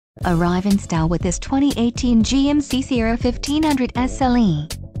Arrive in style with this 2018 GMC Sierra 1500 SLE.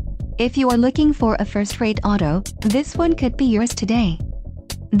 If you are looking for a first-rate auto, this one could be yours today.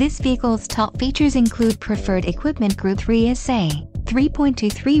 This vehicle's top features include preferred equipment Group 3SA,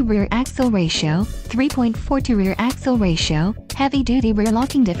 3.23 rear axle ratio, 3.42 rear axle ratio, heavy-duty rear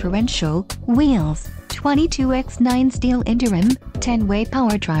locking differential, wheels, 22x9 steel interim, 10-way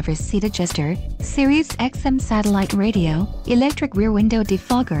power driver's seat adjuster, Sirius XM satellite radio, electric rear window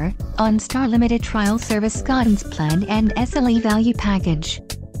defogger, OnStar limited trial service guidance plan and SLE value package.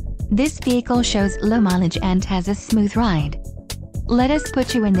 This vehicle shows low mileage and has a smooth ride. Let us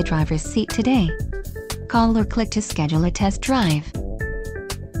put you in the driver's seat today. Call or click to schedule a test drive.